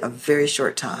lasted a very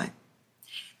short time.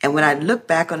 And when I look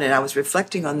back on it, I was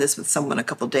reflecting on this with someone a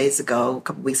couple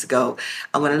weeks ago.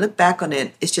 And when I look back on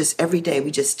it, it's just every day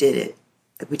we just did it.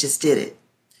 We just did it.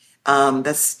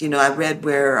 I read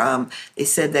where they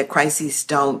said that crises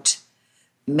don't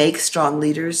make strong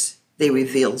leaders, they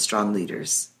reveal strong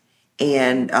leaders.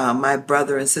 And my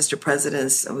brother and sister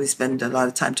presidents, we spend a lot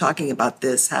of time talking about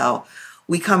this, how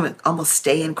we come and almost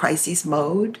stay in crisis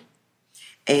mode.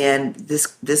 And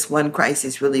this one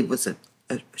crisis really was a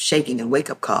shaking and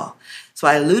wake-up call. So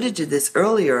I alluded to this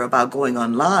earlier about going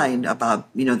online, about,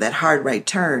 that hard right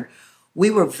turn.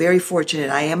 We were very fortunate.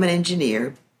 I am an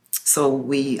engineer, so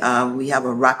we have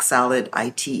a rock-solid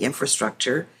IT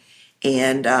infrastructure.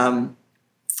 And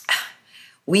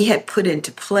we had put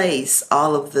into place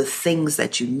all of the things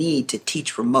that you need to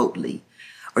teach remotely,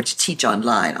 or to teach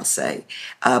online, I'll say.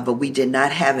 But we did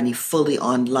not have any fully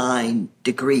online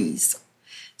degrees.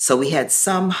 So we had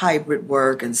some hybrid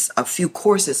work and a few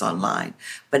courses online,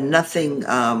 but nothing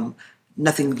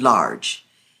large.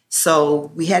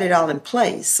 So we had it all in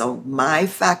place. So my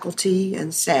faculty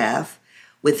and staff,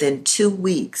 within 2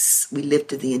 weeks, we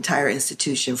lifted the entire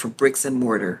institution from bricks and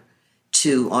mortar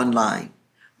to online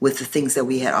with the things that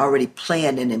we had already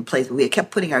planned and in place. We had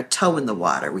kept putting our toe in the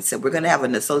water. We said, we're going to have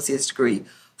an associate's degree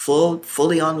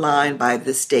fully online by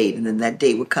this date. And then that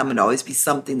date would come and always be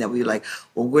something that we were like,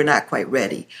 well, we're not quite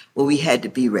ready. Well, we had to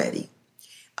be ready.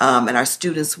 And our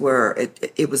students were,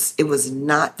 it was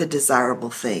not the desirable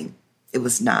thing. It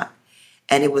was not.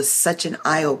 And it was such an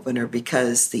eye-opener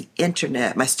because the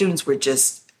internet, my students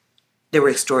they were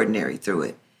extraordinary through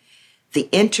it. The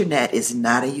internet is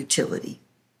not a utility.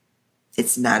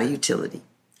 It's not a utility.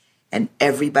 And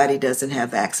everybody doesn't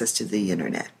have access to the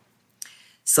internet.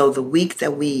 So the week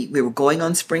that we were going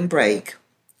on spring break,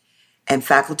 and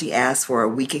faculty asked for a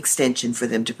week extension for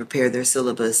them to prepare their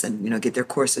syllabus and get their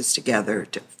courses together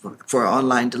for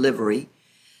online delivery.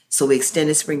 So we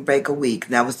extended spring break a week.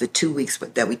 That was the 2 weeks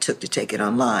that we took to take it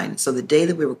online. So the day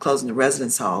that we were closing the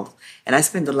residence hall, and I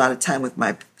spend a lot of time with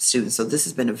my students, so this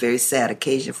has been a very sad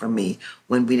occasion for me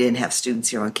when we didn't have students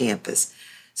here on campus.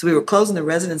 So we were closing the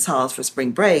residence halls for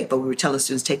spring break, but we were telling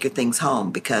students, take your things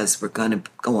home because we're going to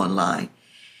go online.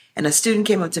 And a student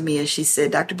came up to me and she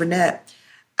said, Dr. Burnett,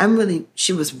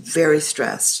 she was very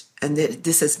stressed. And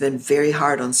this has been very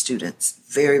hard on students,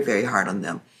 very, very hard on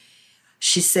them.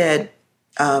 She said,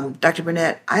 Dr.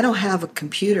 Burnett, I don't have a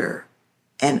computer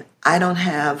and I don't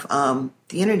have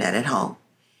the internet at home.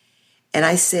 And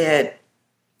I said,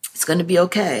 it's going to be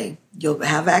okay. You'll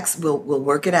have access. We'll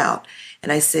work it out.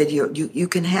 And I said, you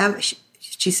can have,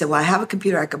 she said, well, I have a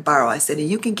computer I could borrow. I said, and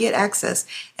you can get access.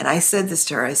 And I said this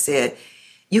to her, I said,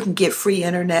 you can get free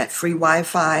internet, free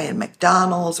Wi-Fi at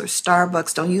McDonald's or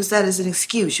Starbucks. Don't use that as an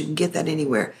excuse. You can get that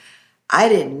anywhere. I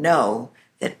didn't know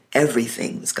that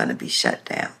everything was going to be shut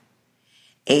down.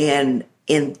 And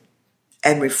in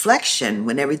reflection,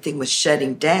 when everything was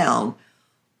shutting down,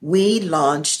 we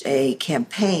launched a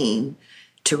campaign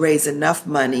to raise enough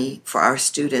money for our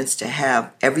students to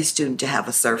have, every student to have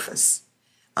a Surface,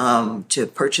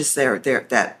 to purchase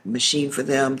that machine for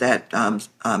them, that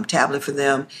tablet for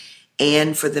them,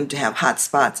 and for them to have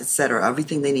hotspots, et cetera,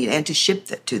 everything they need, and to ship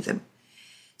that to them.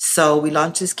 So we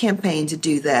launched this campaign to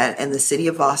do that, and the city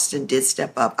of Austin did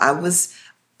step up. I was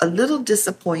a little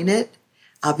disappointed,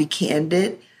 I'll be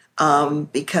candid,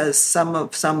 because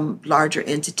some larger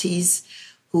entities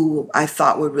who I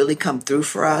thought would really come through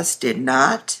for us did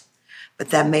not.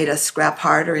 But that made us scrap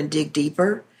harder and dig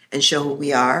deeper and show who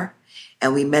we are.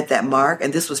 And we met that mark.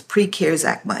 And this was pre-CARES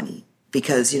Act money.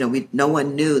 because no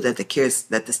one knew that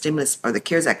the stimulus or the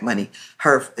CARES Act money,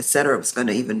 HERF, et cetera, was going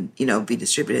to even be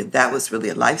distributed. That was really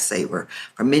a lifesaver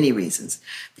for many reasons,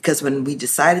 because when we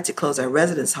decided to close our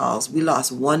residence halls, we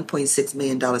lost $1.6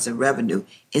 million in revenue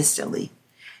instantly,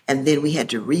 and then we had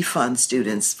to refund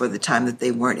students for the time that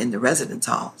they weren't in the residence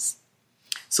halls.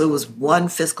 So it was one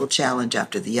fiscal challenge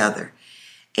after the other,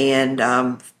 and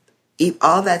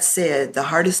all that said, the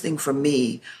hardest thing for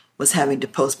me was having to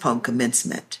postpone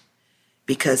commencement,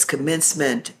 because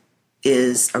commencement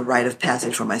is a rite of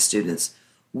passage for my students.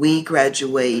 We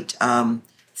graduate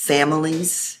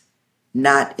families,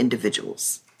 not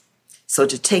individuals. So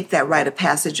to take that rite of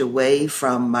passage away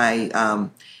from my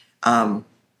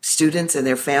students and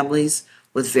their families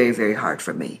was very, very hard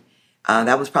for me.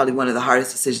 That was probably one of the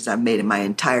hardest decisions I've made in my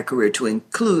entire career, to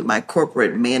include my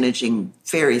corporate managing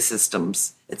ferry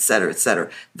systems, et cetera, et cetera.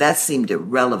 That seemed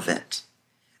irrelevant,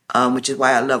 which is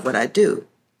why I love what I do,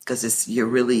 because you're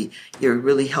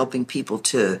really helping people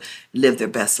to live their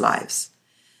best lives.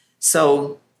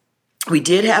 So we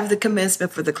did have the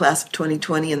commencement for the class of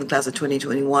 2020 and the class of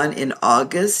 2021 in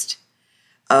August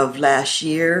of last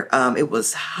year. It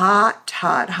was hot,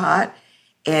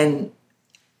 and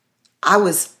I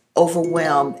was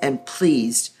overwhelmed and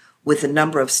pleased with the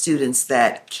number of students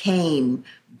that came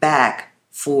back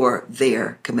for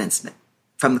their commencement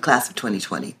from the class of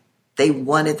 2020. They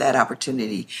wanted that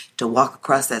opportunity to walk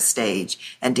across that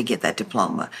stage and to get that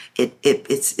diploma.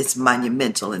 It's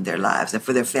monumental in their lives, and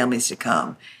for their families to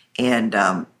come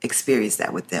and experience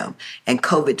that with them. And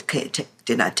COVID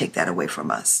did not take that away from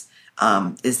us.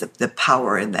 Is the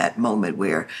power in that moment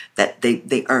where that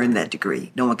they earn that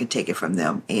degree. No one can take it from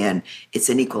them, and it's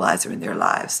an equalizer in their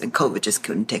lives. And COVID just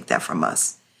couldn't take that from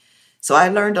us. So I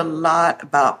learned a lot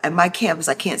about, at my campus,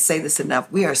 I can't say this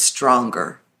enough, we are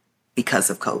stronger because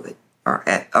of COVID,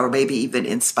 or maybe even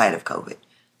in spite of COVID.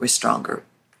 We're stronger.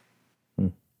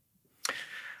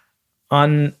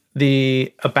 On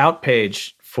the About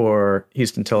page for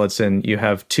Huston Tillotson, you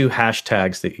have two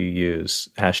hashtags that you use,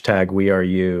 hashtag We Are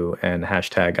You and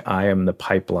hashtag I Am the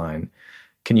Pipeline.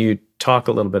 Can you talk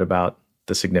a little bit about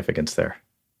the significance there?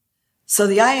 So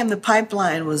the I Am the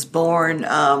Pipeline was born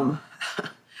out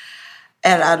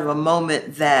of a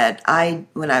moment that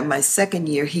my second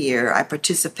year here, I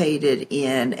participated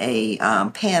in a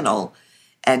panel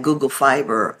at Google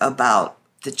Fiber about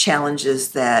the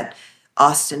challenges that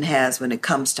Austin has when it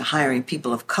comes to hiring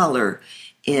people of color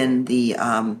in the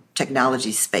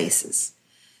technology spaces.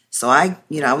 So I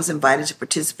was invited to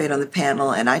participate on the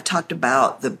panel, and I talked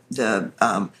about the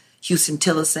Huston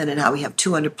Tillotson and how we have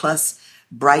 200 plus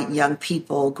bright young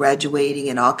people graduating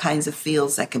in all kinds of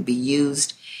fields that can be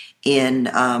used in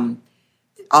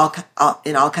all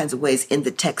kinds of ways in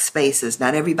the tech spaces.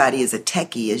 Not everybody is a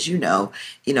techie, as you know,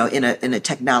 in a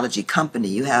technology company.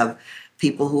 You have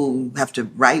people who have to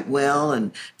write well,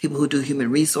 and people who do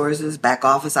human resources, back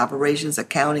office operations,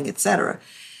 accounting, et cetera.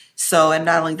 So, and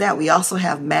not only that, we also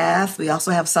have math. We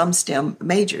also have some STEM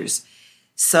majors.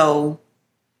 So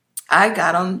I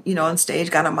got on stage,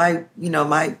 got on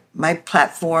my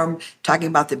platform, talking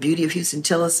about the beauty of Huston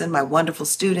Tillotson, my wonderful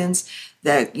students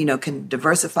that, can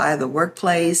diversify the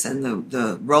workplace and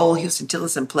the role Huston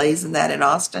Tillotson plays in that in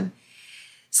Austin.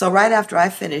 So right after I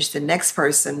finished, the next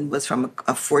person was from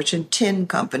a Fortune 10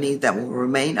 company that will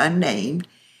remain unnamed,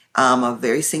 a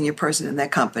very senior person in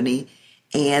that company.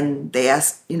 And they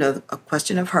asked, a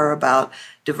question of her about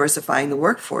diversifying the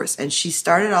workforce. And she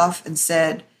started off and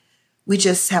said, we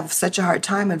just have such a hard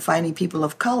time in finding people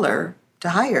of color to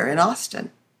hire in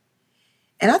Austin.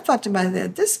 And I thought to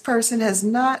myself, this person has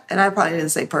not, and I probably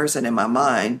didn't say person in my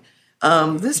mind,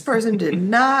 this person did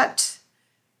not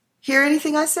hear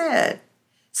anything I said.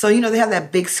 So, they have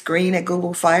that big screen at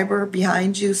Google Fiber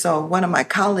behind you. So one of my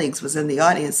colleagues was in the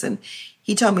audience, and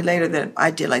he told me later that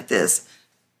I did like this.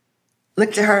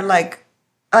 Looked at her like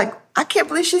I can't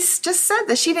believe she just said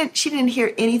that. She didn't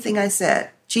hear anything I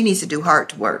said. She needs to do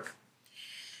hard work.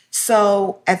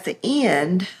 So at the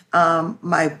end,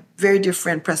 my very dear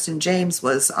friend Preston James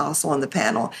was also on the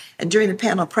panel. And during the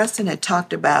panel, Preston had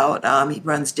talked about, he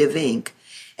runs Div Inc.,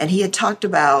 and he had talked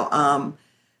about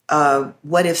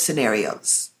what if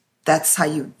scenarios. That's how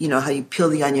you peel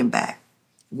the onion back,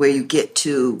 where you get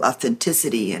to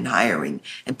authenticity in hiring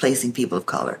and placing people of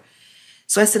color.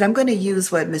 So I said, I'm going to use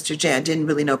what Mr. James, I didn't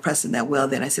really know Preston that well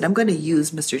then. I said, I'm going to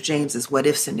use Mr. James's what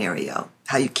if scenario,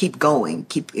 how you keep going,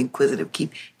 keep inquisitive,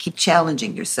 keep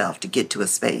challenging yourself to get to a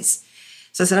space.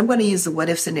 So I said, I'm going to use the what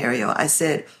if scenario. I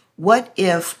said, what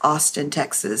if Austin,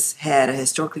 Texas had a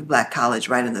historically black college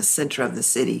right in the center of the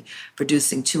city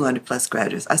producing 200 plus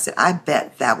graduates? I said, I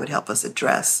bet that would help us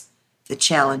address the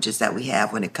challenges that we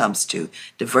have when it comes to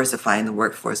diversifying the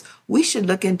workforce. We should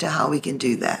look into how we can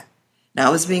do that. Now,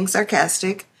 I was being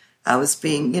sarcastic. I was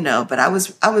being, but I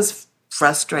was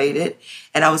frustrated,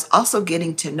 and I was also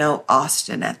getting to know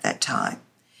Austin at that time.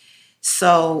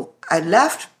 So I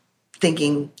left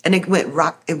thinking, and it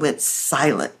went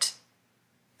silent.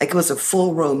 Like it was a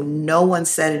full room. No one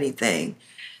said anything.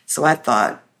 So I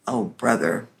thought, oh,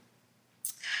 brother,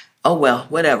 oh, well,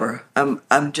 whatever.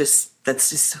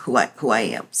 That's just who I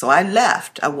am. So I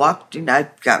left. I walked, I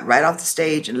got right off the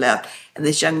stage and left. And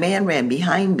this young man ran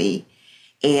behind me,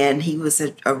 and he was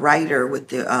a writer with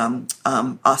the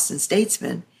Austin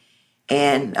Statesman.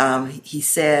 And he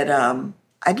said,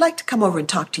 I'd like to come over and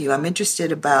talk to you. I'm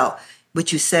interested about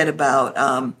what you said about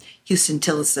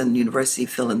Huston-Tillotson University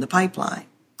filling the pipeline,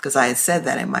 because I had said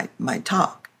that in my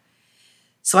talk.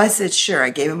 So I said, sure. I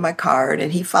gave him my card,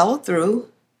 and he followed through.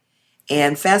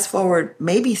 And fast forward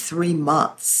maybe 3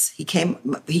 months, he came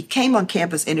on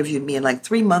campus, interviewed me, and like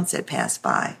 3 months had passed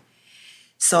by.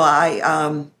 So I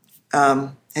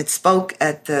had spoke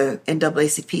at the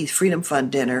NAACP Freedom Fund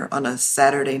dinner on a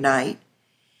Saturday night.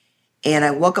 And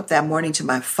I woke up that morning to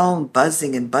my phone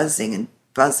buzzing and buzzing and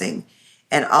buzzing.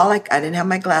 And I didn't have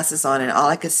my glasses on, and all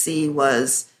I could see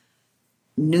was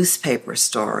newspaper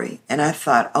story. And I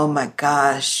thought, oh my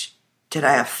gosh, did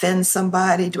I offend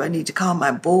somebody? Do I need to call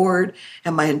my board?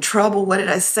 Am I in trouble? What did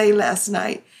I say last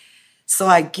night? So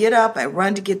I get up, I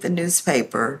run to get the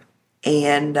newspaper,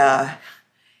 and a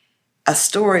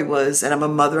story was, and I'm a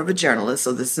mother of a journalist,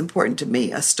 so this is important to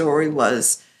me. A story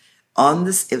was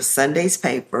it was Sunday's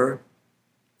paper,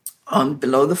 on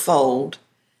below the fold,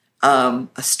 a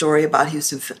story about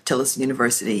Huston-Tillotson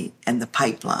University and the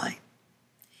pipeline.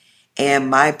 And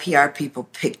my PR people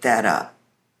picked that up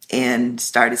and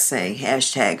started saying,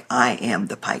 hashtag, I am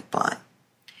the pipeline.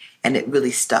 And it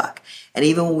really stuck. And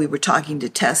even when we were talking to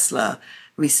Tesla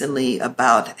recently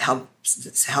about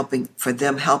helping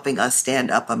us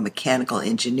stand up a mechanical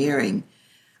engineering,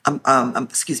 I'm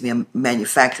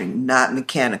manufacturing, not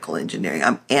mechanical engineering.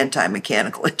 I'm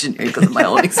anti-mechanical engineering because of my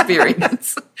own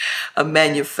experience. A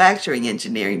manufacturing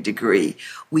engineering degree.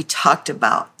 We talked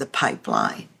about the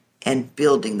pipeline and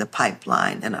building the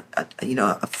pipeline and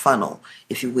a funnel,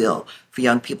 if you will, for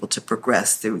young people to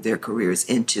progress through their careers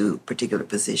into particular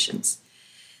positions.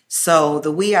 So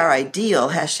the We Are Ideal,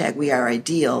 hashtag We Are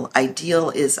Ideal. Ideal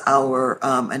is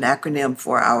an acronym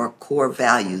for our core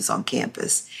values on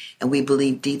campus. And we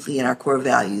believe deeply in our core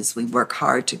values. We work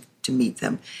hard to meet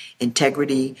them.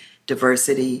 Integrity,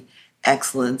 diversity,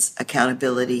 excellence,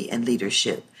 accountability, and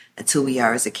leadership. That's who we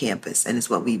are as a campus, and it's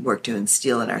what we work to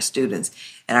instill in our students.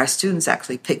 And our students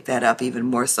actually pick that up even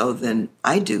more so than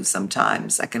I do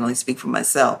sometimes. I can only speak for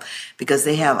myself, because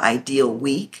they have Ideal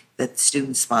Week that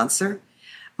students sponsor.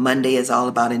 Monday is all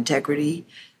about integrity,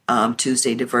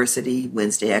 Tuesday diversity,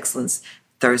 Wednesday excellence,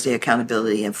 Thursday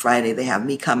accountability, and Friday they have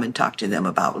me come and talk to them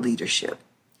about leadership.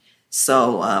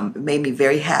 So it made me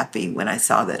very happy when I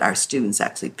saw that our students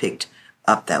actually picked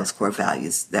up those core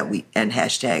values and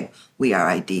hashtag We Are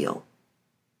Ideal.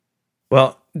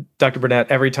 Well, Dr. Burnett,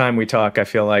 every time we talk, I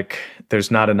feel like there's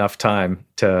not enough time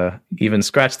to even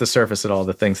scratch the surface at all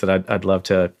the things that I'd love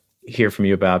to hear from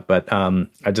you about. But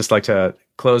I'd just like to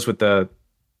close with the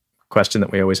question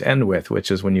that we always end with, which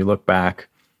is, when you look back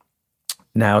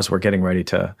now, as we're getting ready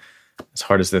to, as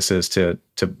hard as this is to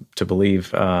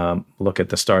believe, look at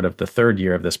the start of the third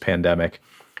year of this pandemic.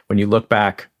 When you look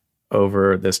back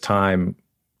over this time,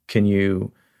 can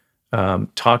you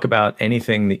talk about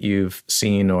anything that you've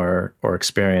seen or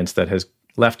experienced that has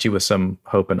left you with some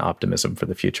hope and optimism for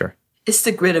the future? It's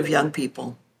the grit of young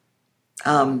people.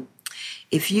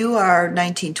 If you are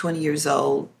 19, 20 years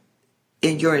old,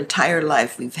 in your entire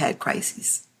life, we've had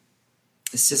crises.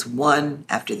 It's just one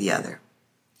after the other.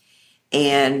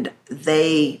 And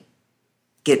they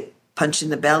get punched in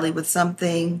the belly with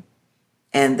something,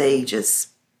 and they just,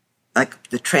 like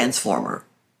the transformer,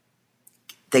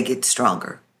 they get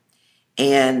stronger.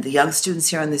 And the young students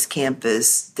here on this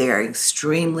campus, they're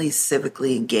extremely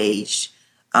civically engaged.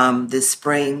 This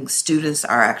spring, students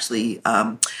are actually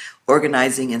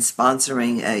organizing and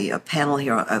sponsoring a panel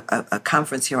here, a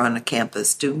conference here on the campus,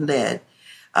 student-led,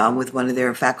 with one of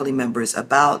their faculty members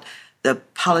about the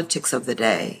politics of the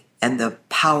day and the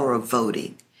power of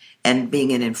voting and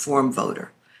being an informed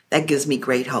voter. That gives me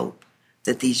great hope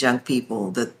that these young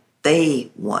people, that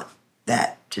they want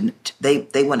that.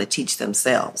 They want to teach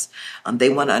themselves. They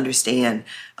want to understand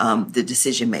the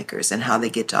decision makers and how they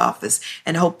get to office.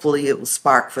 And hopefully it will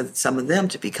spark for some of them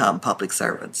to become public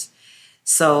servants.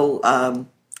 So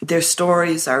their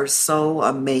stories are so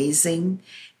amazing,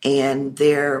 and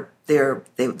they're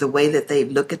the way that they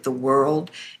look at the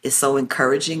world is so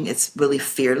encouraging. It's really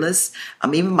fearless.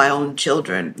 Even my own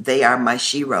children, they are my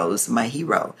sheroes, my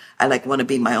hero. I want to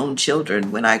be my own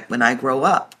children when I grow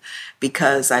up,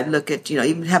 because I look at,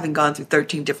 even having gone through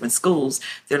 13 different schools,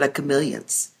 they're like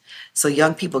chameleons. So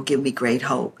young people give me great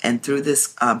hope. And through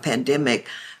this pandemic,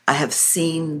 I have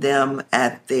seen them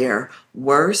at their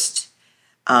worst,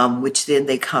 which then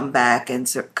they come back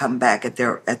at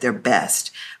their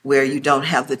best, where you don't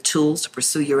have the tools to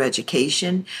pursue your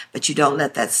education, but you don't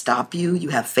let that stop you. You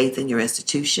have faith in your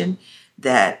institution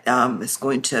that is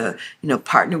going to,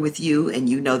 partner with you, and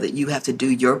you know that you have to do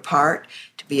your part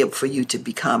to be able for you to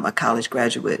become a college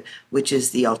graduate, which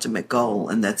is the ultimate goal.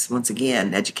 And that's, once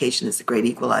again, education is the great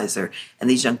equalizer. And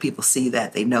these young people see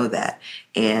that, they know that,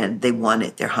 and they want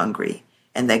it, they're hungry.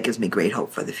 And that gives me great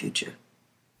hope for the future.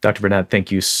 Dr. Burnett,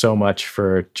 thank you so much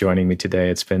for joining me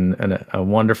today. It's been a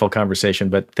wonderful conversation,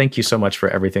 but thank you so much for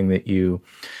everything that you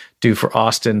do for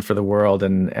Austin, for the world.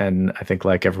 And I think,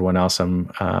 like everyone else,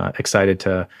 I'm excited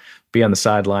to be on the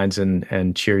sidelines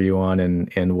and cheer you on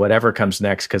in whatever comes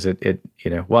next. Because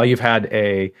while you've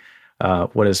had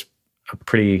what is a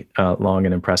pretty long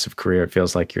and impressive career, it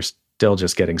feels like you're still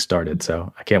just getting started.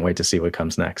 So I can't wait to see what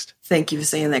comes next. Thank you for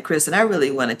saying that, Chris. And I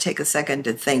really want to take a second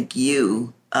to thank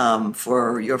you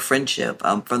for your friendship.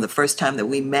 From the first time that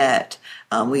we met,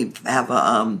 we have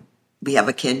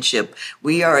a kinship.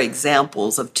 We are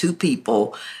examples of two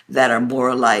people that are more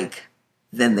alike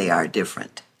than they are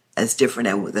different. As different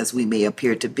as we may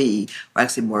appear to be, we're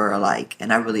actually more alike.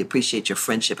 And I really appreciate your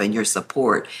friendship and your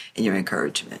support and your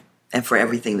encouragement, and for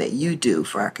everything that you do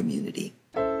for our community.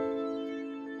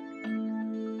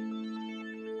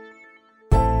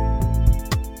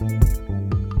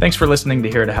 Thanks for listening to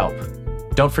Here to Help.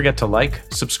 Don't forget to like,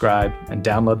 subscribe, and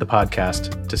download the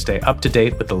podcast to stay up to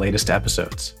date with the latest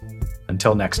episodes.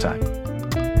 Until next time.